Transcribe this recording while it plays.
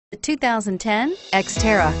The 2010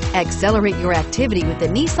 Xterra. Accelerate your activity with the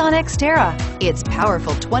Nissan Xterra. Its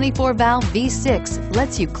powerful 24-valve V6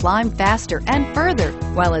 lets you climb faster and further,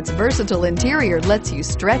 while its versatile interior lets you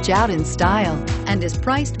stretch out in style and is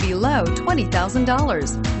priced below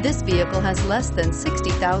 $20,000. This vehicle has less than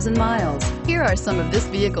 60,000 miles. Here are some of this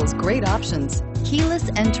vehicle's great options: keyless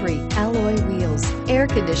entry, alloy wheels, air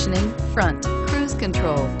conditioning, front, cruise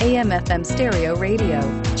control, AM/FM stereo radio,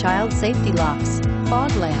 child safety locks,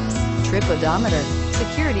 fog lamps, trip odometer,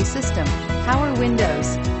 security system, power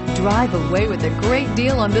windows. Drive away with a great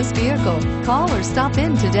deal on this vehicle. Call or stop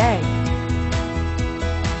in today.